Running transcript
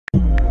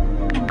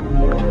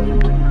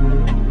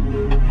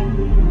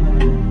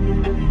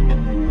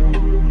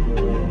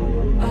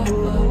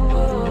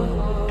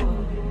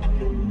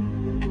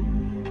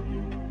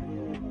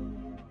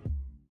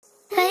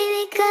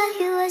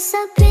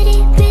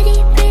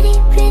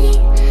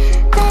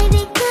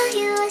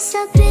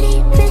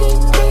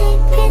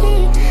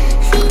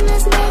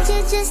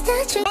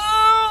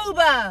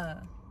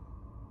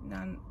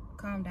Now,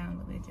 calm down a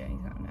little bit, Jay.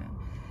 Calm down.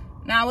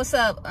 Now, what's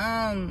up?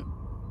 I'm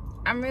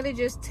really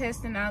just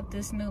testing out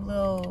this new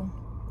little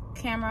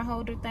camera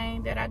holder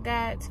thing that I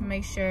got to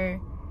make sure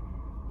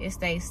it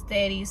stays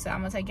steady. So I'm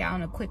gonna take y'all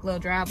on a quick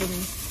little drive with me,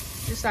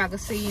 just so I can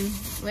see.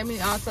 Let me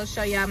also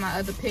show y'all my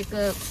other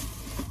pickups,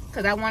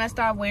 because I want to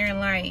start wearing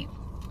like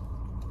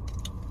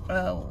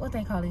what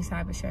they call these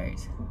type of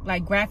shirts,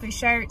 like graphic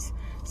shirts.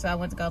 So I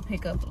went to go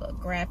pick up a little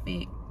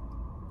graphic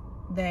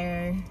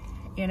there,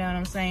 you know what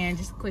I'm saying,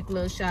 just a quick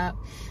little shop.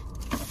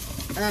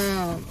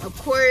 Of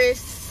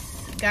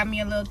course, got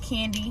me a little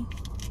candy.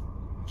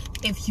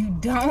 If you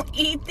don't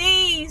eat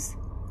these,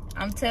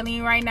 I'm telling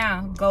you right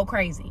now, go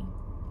crazy.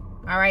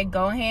 All right,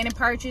 go ahead and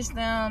purchase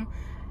them.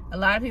 A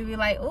lot of people be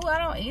like, oh, I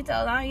don't eat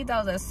those. I don't eat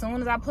those. As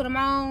soon as I put them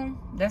on,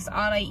 that's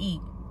all they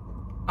eat.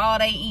 All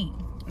they eat.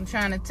 I'm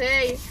trying to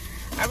tell you.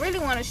 I really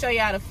want to show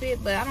y'all the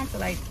fit, but I don't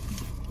feel like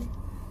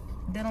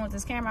dealing with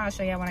this camera. I'll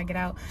show y'all when I get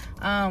out.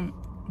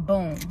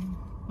 Boom.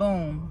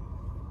 Boom.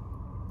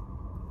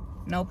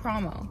 No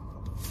promo.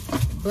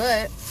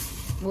 But,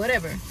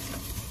 whatever.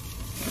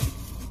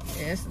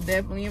 It's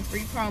definitely a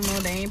free promo.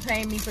 They ain't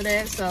paying me for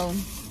that, so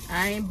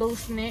I ain't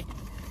boosting it.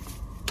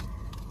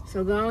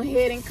 So go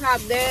ahead and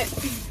cop that.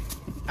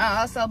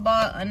 I also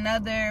bought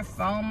another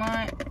phone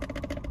mount.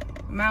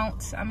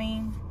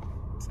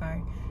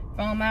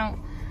 Phone mount.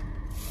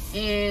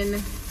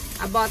 And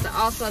I bought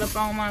also the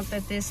phone mount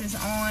that this is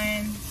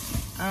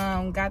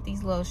on. Got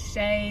these little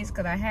shades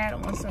because I had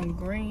on some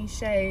green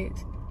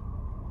shades.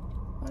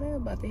 Oh, they're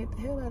about to hit the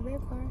hell out of their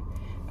car.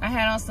 I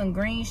had on some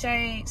green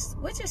shades,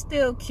 which is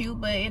still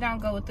cute, but it don't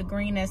go with the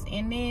green that's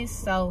in this.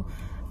 So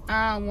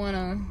I don't want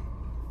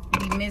to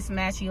be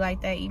mismatchy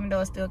like that, even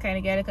though it still came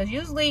together. Because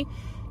usually,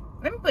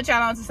 let me put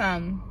y'all onto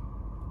something.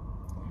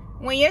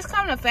 When it's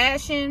coming to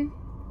fashion,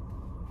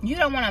 you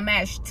don't want to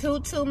match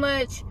too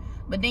much,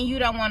 but then you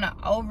don't want to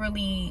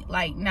overly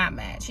like not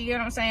match. You get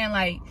what I'm saying?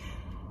 Like,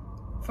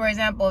 for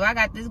example, if I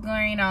got this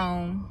green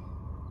on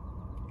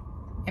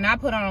and I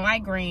put on a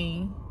light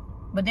green,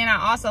 but then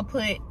I also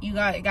put,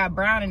 it got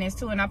brown in this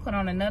too, and I put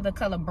on another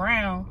color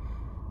brown,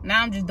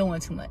 now I'm just doing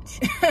too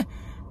much.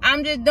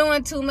 I'm just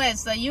doing too much.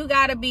 So you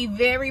gotta be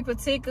very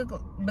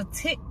particular,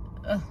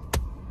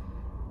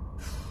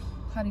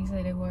 how do you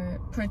say that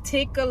word?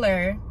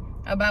 Particular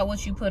about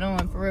what you put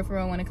on, for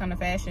real, when it comes to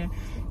fashion.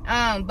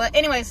 But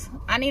anyways,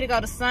 I need to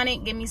go to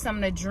Sonic, get me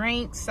something to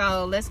drink.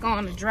 So let's go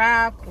on the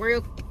drive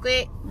real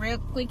quick.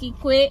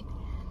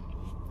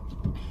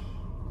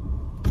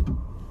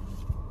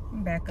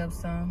 Back up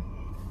some.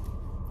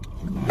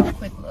 Come on,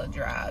 quick little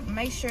drive.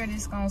 Make sure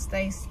this gonna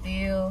stay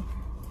still.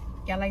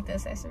 Y'all like the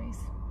accessories?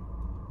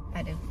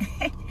 I do.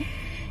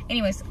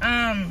 Anyways,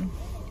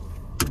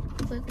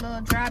 quick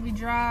little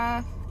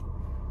drive.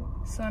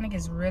 Sonic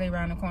is really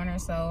around the corner,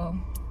 so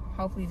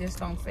hopefully this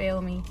don't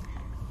fail me.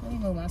 Let me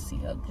move my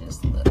seat up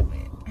just a little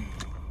bit.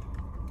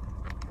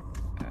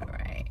 All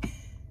right.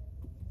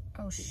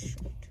 Oh shoot,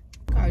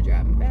 car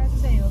driving fast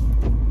as hell.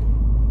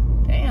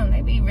 Damn,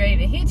 they be ready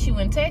to hit you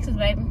in Texas,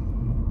 baby.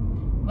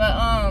 But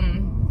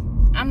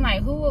I'm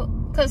like,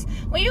 cause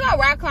when you go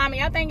rock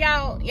climbing, I think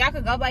y'all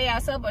could go by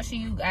yourself, or should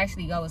you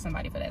actually go with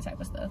somebody for that type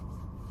of stuff?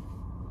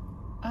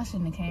 I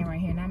shouldn't have came right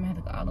here. Now I'm gonna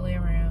have to go all the way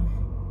around.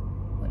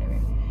 Whatever.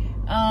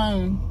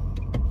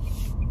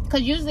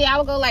 Cause usually I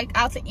would go like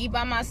out to eat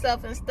by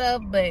myself and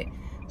stuff, but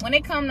when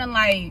it come to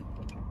like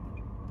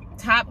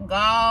Top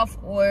Golf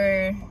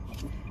or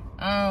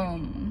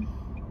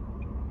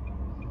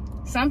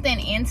something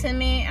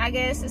intimate, I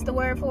guess is the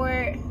word for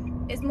it.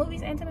 Is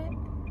movies intimate?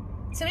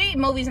 To me,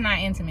 movies are not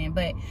intimate,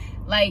 but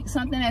like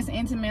something that's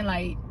intimate,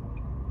 like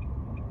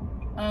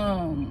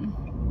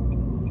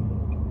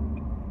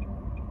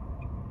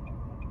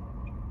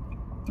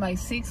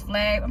Six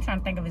Flags. I'm trying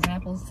to think of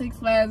examples. Six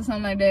Flags or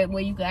something like that,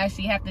 where you could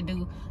actually have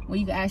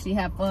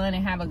fun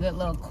and have a good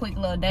little quick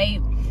little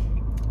date.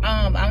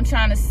 I'm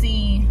trying to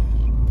see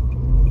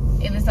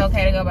if it's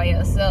okay to go by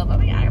yourself. I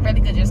mean, I really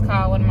could just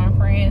call one of my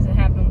friends and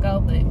have them go,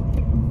 but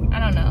I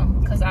don't know,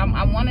 because I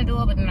want to do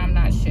it, but then I'm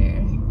not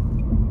sure.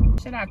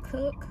 Should I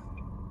cook?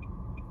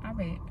 I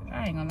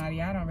ain't gonna lie to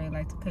you, I don't really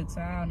like to cook,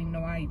 so I don't even know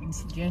why I even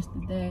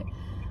suggested that.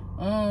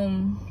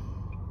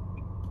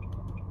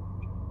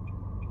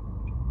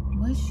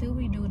 What should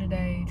we do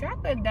today?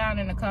 Drop it down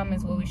in the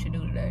comments what we should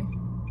do today.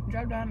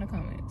 Drop down in the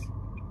comments,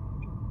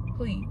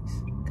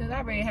 please, because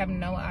I really have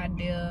no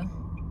idea.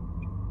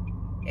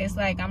 It's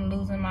like I'm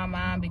losing my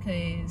mind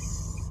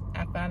because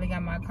I finally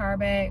got my car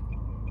back.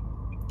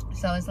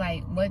 So it's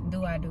like, what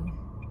do I do?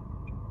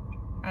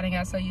 I done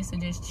got so used to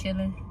just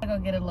chilling. I go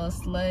get a little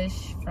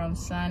slush from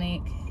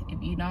Sonic.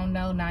 If you don't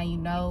know, now you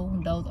know.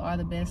 Those are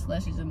the best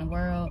slushes in the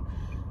world.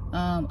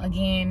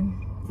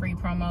 Again, free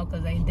promo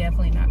because they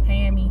definitely not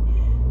paying me.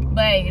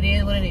 But it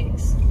is what it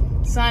is.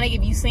 Sonic,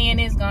 if you seeing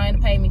this, go ahead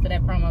and pay me for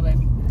that promo,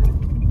 baby.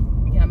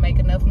 Y'all make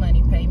enough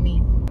money, pay me.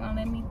 Come on,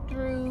 let me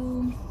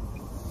through.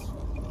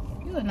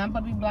 You are not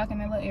supposed to be blocking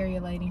that little area,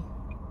 lady.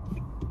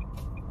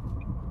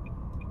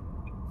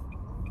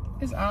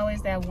 There's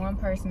always that one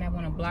person that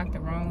want to block the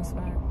wrong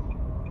spot.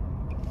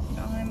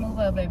 Go ahead and move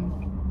up, baby.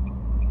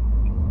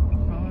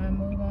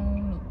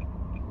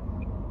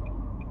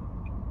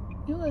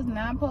 You was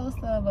not supposed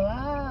to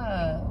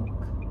vlog.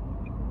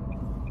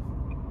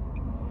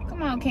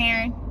 Come on,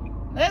 Karen.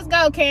 Let's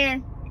go,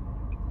 Karen.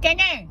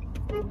 Karen,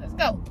 let's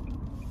go.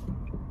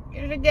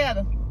 Get it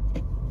together.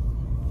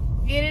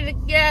 Get it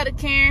together,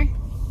 Karen.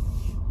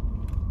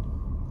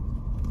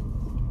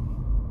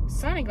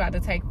 Sonic about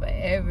to take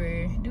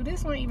forever. Do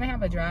this one even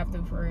have a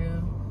drive-thru for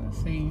real? Let's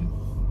see.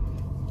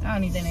 I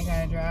don't even think they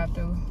got a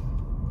drive-thru.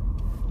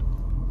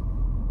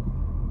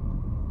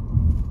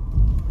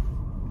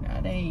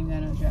 No, they ain't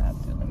got no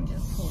drive-thru. Let me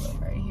just pull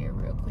up right here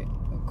real quick,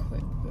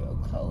 real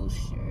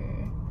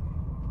kosher.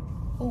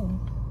 Ooh,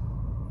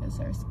 it's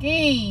her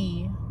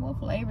ski. What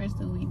flavors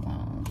do we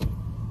want?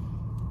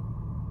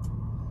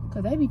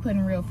 Cause they be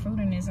putting real fruit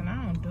in this, and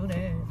I don't do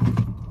that.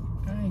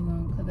 I ain't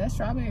gonna, cause that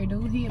strawberry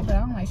do here, but I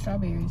don't like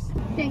strawberries.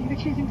 Thank you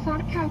for choosing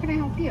Sonic. How can I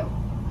help you?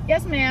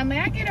 Yes, ma'am. May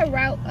I get a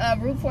Route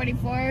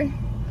 44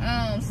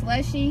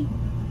 slushy?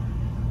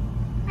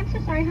 I'm so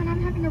sorry, hon.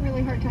 I'm having a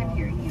really hard time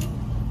hearing you.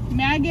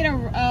 May I get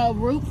a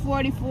Route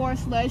 44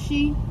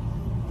 slushy?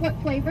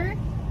 What flavor?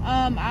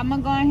 I'm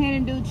gonna go ahead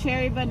and do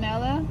cherry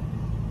vanilla.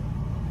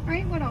 All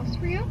right. What else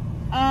for you?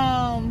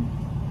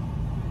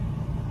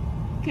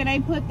 Can I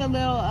put the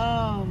little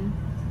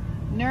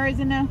nerds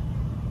in there?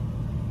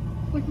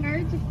 With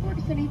nerds, of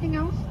course. Anything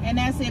else? And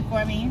that's it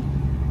for me.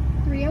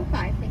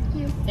 305. Thank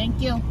you.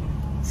 Thank you.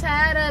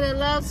 Tired of the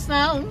love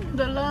song,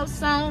 the love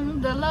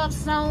song, the love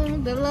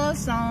song, the love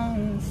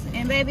songs.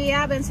 And baby,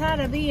 I've been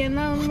tired of being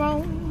done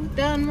wrong,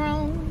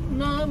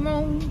 no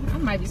wrong. I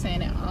might be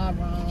saying that all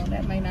wrong.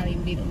 That might not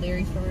even be the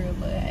lyrics for real,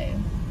 but hey.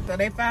 So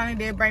they finally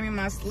did bring me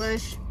my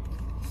slush.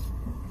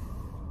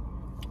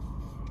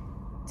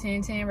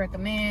 10/10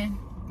 recommend.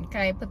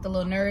 Okay, put the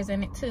little nerds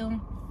in it too.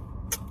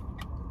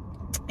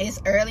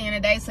 It's early in the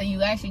day, so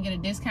you actually get a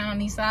discount on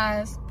these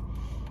size.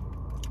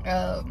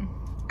 I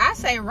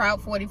say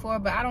Route 44,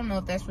 but I don't know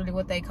if that's really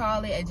what they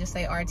call it. I just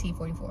say RT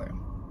 44.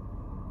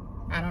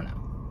 I don't know.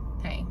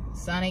 Hey,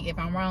 Sonic, if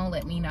I'm wrong,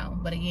 let me know.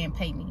 But again,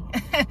 pay me.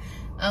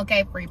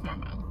 Okay, free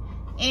promo.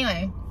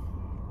 Anyway,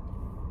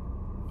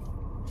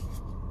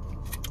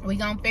 we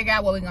gonna figure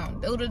out what we gonna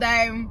do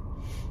today.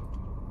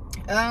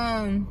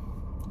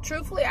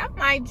 Truthfully, I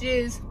might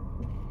just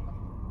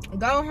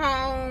go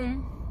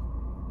home,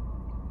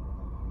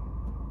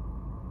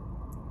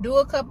 do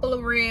a couple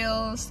of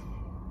reels,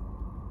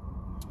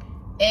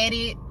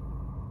 edit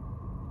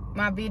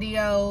my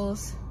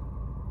videos.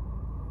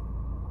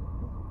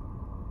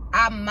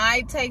 I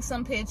might take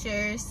some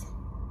pictures.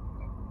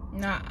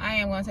 No, I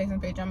am gonna take some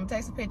pictures. I'm gonna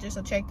take some pictures,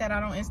 so check that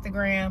out on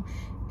Instagram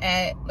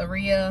at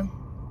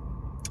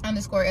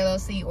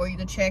Laria_LLC, or you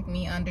can check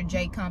me under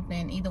J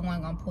Compton. Either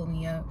one gonna pull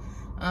me up.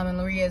 And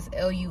Laria's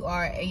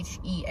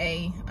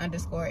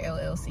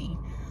LURHEA_LLC.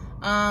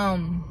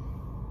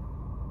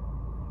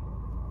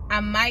 I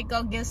might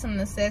go get some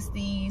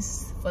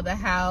necessities for the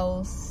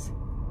house.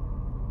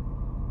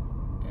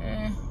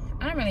 I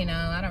don't really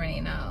know.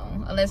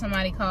 Unless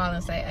somebody call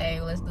and say,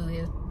 hey, let's do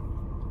this.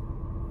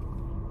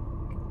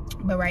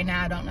 But right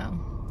now, I don't know.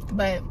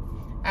 But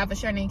I for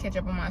sure need to catch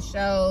up on my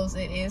shows.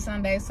 It is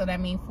Sunday, so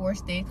that means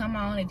Force did come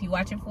on. If you're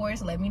watching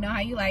Force, let me know how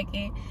you like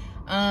it.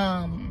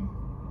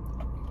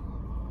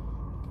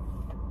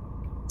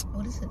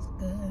 Oh, this is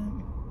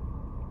good.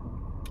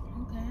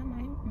 Okay, I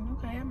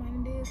might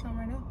have did something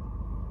right now.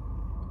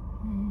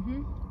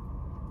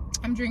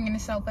 I'm drinking it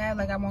so fast,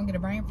 like I won't get a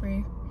brain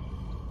freeze.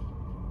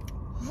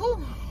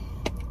 Whew.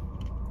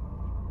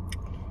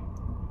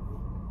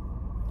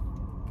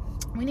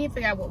 We need to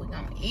figure out what we're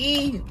gonna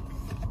eat.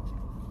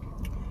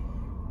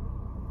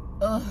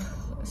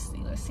 Let's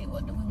see,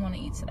 what do we want to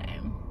eat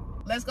today?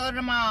 Let's go to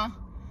the mall.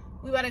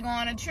 We about to go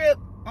on a trip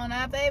on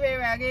our favorite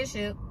rocket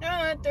ship.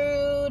 Going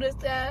through the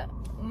sky.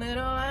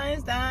 Little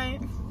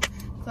Einstein,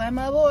 climb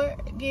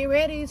aboard, get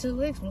ready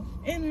to explore.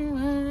 Little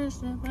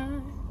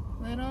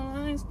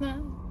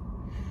Einstein,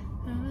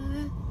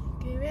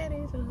 get ready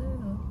to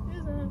explore. I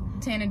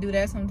tend to do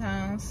that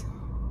sometimes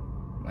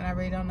when I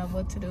really don't know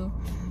what to do.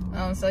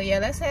 So yeah,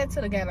 let's head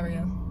to the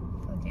gallery.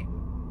 Okay.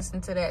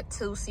 Listen to that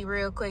Tootsie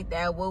real quick.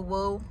 That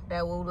woo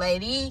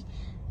lady.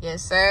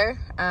 Yes, sir.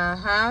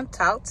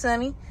 Talk to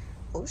me.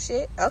 Oh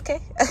shit. Okay.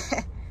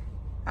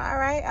 All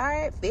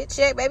right. Fit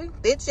check, baby.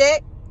 Fit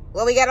check.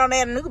 What we got on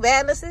there? New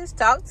balances?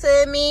 Talk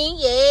to me.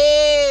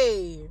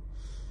 Yay.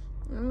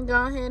 Let me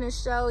go ahead and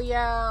show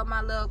y'all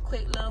my little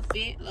quick little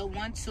fit. Little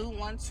 1 2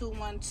 1 2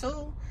 1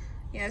 2.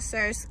 Yes,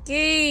 sir.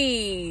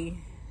 Ski.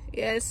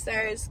 Yes,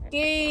 sir.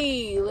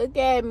 Ski. Look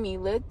at me.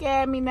 Look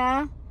at me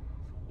now.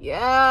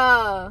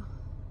 Yeah.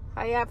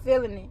 How y'all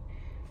feeling it?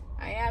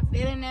 How y'all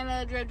feeling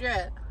that little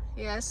drip?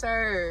 Yes,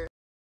 sir.